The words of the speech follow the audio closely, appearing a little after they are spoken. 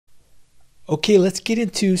Okay, let's get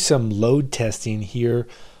into some load testing here.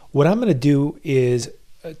 What I'm going to do is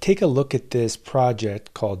take a look at this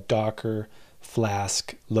project called Docker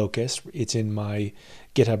Flask Locust. It's in my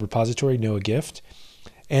GitHub repository, Noah Gift.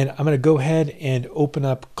 And I'm going to go ahead and open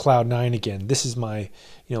up Cloud9 again. This is my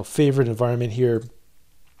favorite environment here.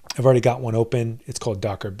 I've already got one open. It's called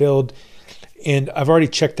Docker Build. And I've already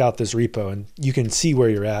checked out this repo, and you can see where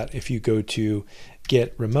you're at if you go to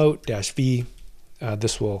get remote-v.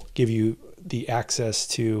 This will give you the access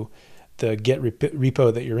to the Git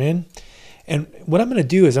repo that you're in. And what I'm going to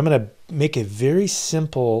do is I'm going to make a very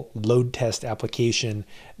simple load test application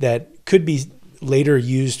that could be later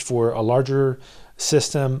used for a larger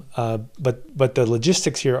system, but the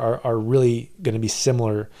logistics here are really going to be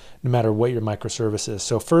similar no matter what your microservice is.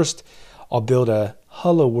 So first, I'll build a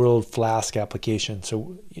Hello World Flask application.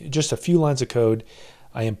 So just a few lines of code.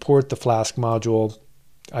 I import the Flask module.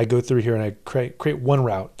 I go through here and I create one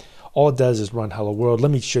route. All it does is run Hello World.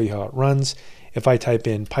 Let me show you how it runs. If I type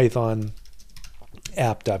in Python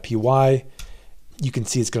app.py, you can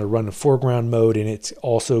see it's going to run in foreground mode, and it's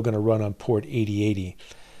also going to run on port 8080.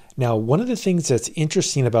 Now, one of the things that's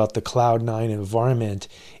interesting about the Cloud9 environment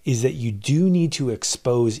is that you do need to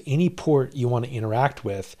expose any port you want to interact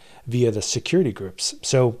with via the security groups.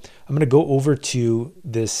 So I'm going to go over to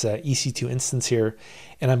this EC2 instance here,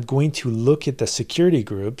 and I'm going to look at the security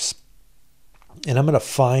groups, and I'm going to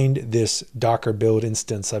find this Docker build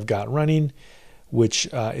instance I've got running, which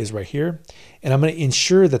is right here. And I'm going to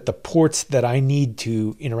ensure that the ports that I need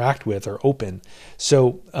to interact with are open.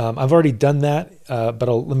 So I've already done that, but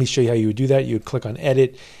let me show you how you would do that. You would click on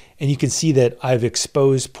Edit, and you can see that I've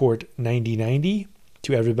exposed port 9090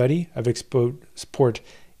 to everybody. I've exposed port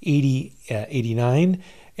 8089,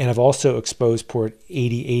 and I've also exposed port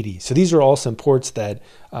 8080. So these are all some ports that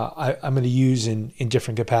I'm going to use in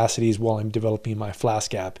different capacities while I'm developing my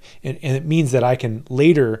Flask app. And it means that I can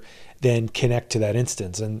later then connect to that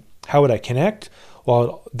instance. And how would I connect? Well,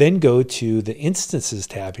 I'll then go to the Instances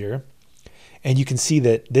tab here, and you can see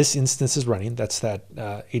that this instance is running. That's that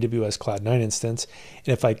AWS Cloud9 instance.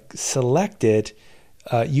 And if I select it,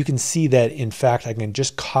 you can see that, in fact, I can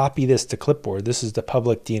just copy this to clipboard. This is the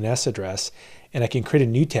public DNS address, and I can create a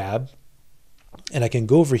new tab, and I can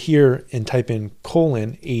go over here and type in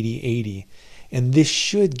 :8080, and this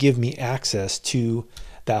should give me access to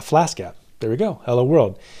that Flask app. There we go, hello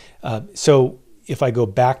world. So if I go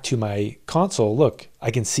back to my console, look, I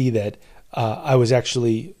can see that I was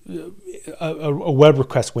actually, a web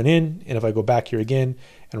request went in, and if I go back here again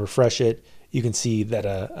and refresh it, you can see that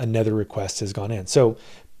another request has gone in. So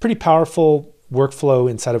pretty powerful workflow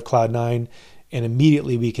inside of Cloud9, and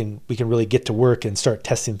immediately we can really get to work and start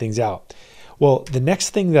testing things out. Well, the next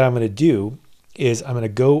thing that I'm going to do is I'm going to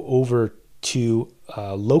go over to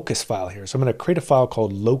Locus File here. So I'm going to create a file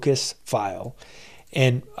called Locus File,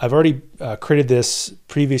 and I've already created this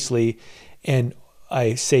previously, and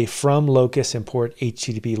I say from locus import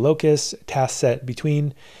HTTP locus task set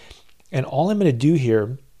between, and all I'm going to do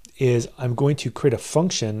here is I'm going to create a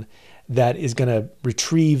function that is going to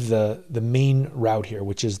retrieve the main route here,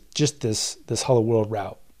 which is just this hello world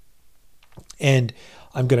route. And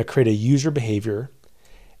I'm going to create a user behavior,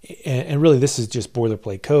 and really this is just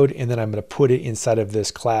boilerplate code, and then I'm going to put it inside of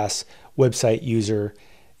this class website user,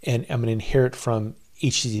 and I'm going to inherit from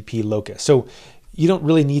HTTP locus. So you don't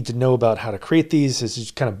really need to know about how to create these. This is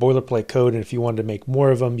kind of boilerplate code, and if you wanted to make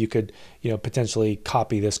more of them, you could potentially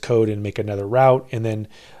copy this code and make another route, and then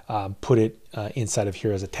put it inside of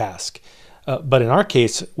here as a task. But in our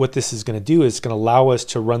case, what this is going to do is going to allow us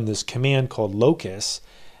to run this command called locus,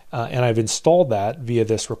 and I've installed that via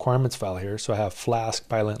this requirements file here. So I have Flask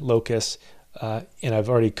Violent Locus, and I've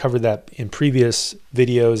already covered that in previous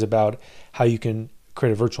videos about how you can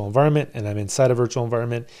create a virtual environment, and I'm inside a virtual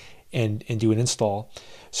environment and do an install.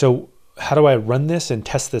 So how do I run this and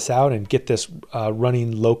test this out and get this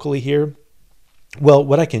running locally here? Well,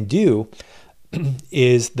 what I can do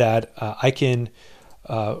is that I can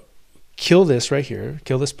kill this right here,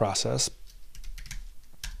 kill this process,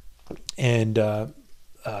 and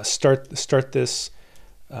start this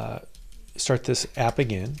app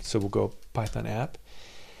again. So we'll go Python app,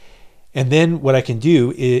 and then what I can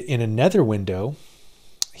do is, in another window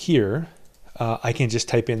here, I can just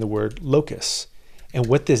type in the word locus. And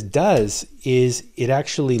what this does is it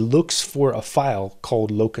actually looks for a file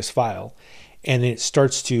called Locus File, and it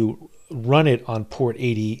starts to run it on port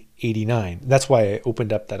 8089. That's why I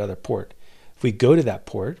opened up that other port. If we go to that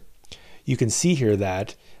port, you can see here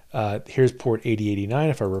that here's port 8089.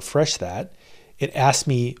 If I refresh that, it asks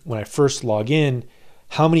me when I first log in,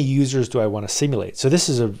 how many users do I want to simulate? So this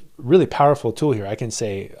is a really powerful tool here. I can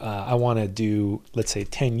say I want to do, let's say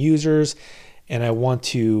 10 users, and I want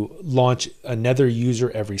to launch another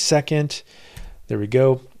user every second. There we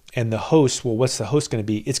go. And the host, well, what's the host going to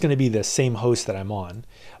be? It's going to be the same host that I'm on,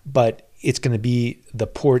 but it's going to be the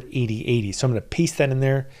port 8080. So I'm going to paste that in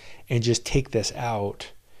there and just take this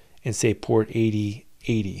out and say port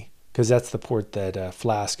 8080, because that's the port that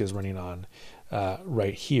Flask is running on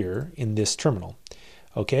right here in this terminal.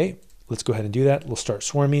 Okay, let's go ahead and do that. We'll start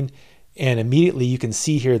swarming, and immediately you can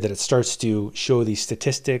see here that it starts to show the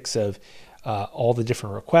statistics of all the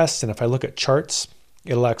different requests. And if I look at charts,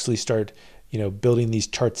 it'll actually start building these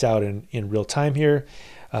charts out in real time here.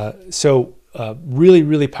 So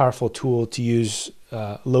really powerful tool to use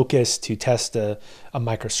Locust to test a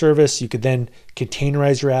microservice. You could then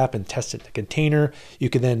containerize your app and test it in a container. You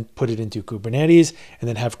could then put it into Kubernetes and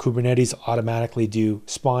then have Kubernetes automatically do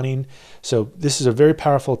spawning. So this is a very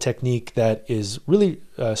powerful technique that is really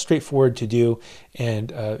straightforward to do,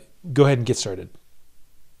 and go ahead and get started.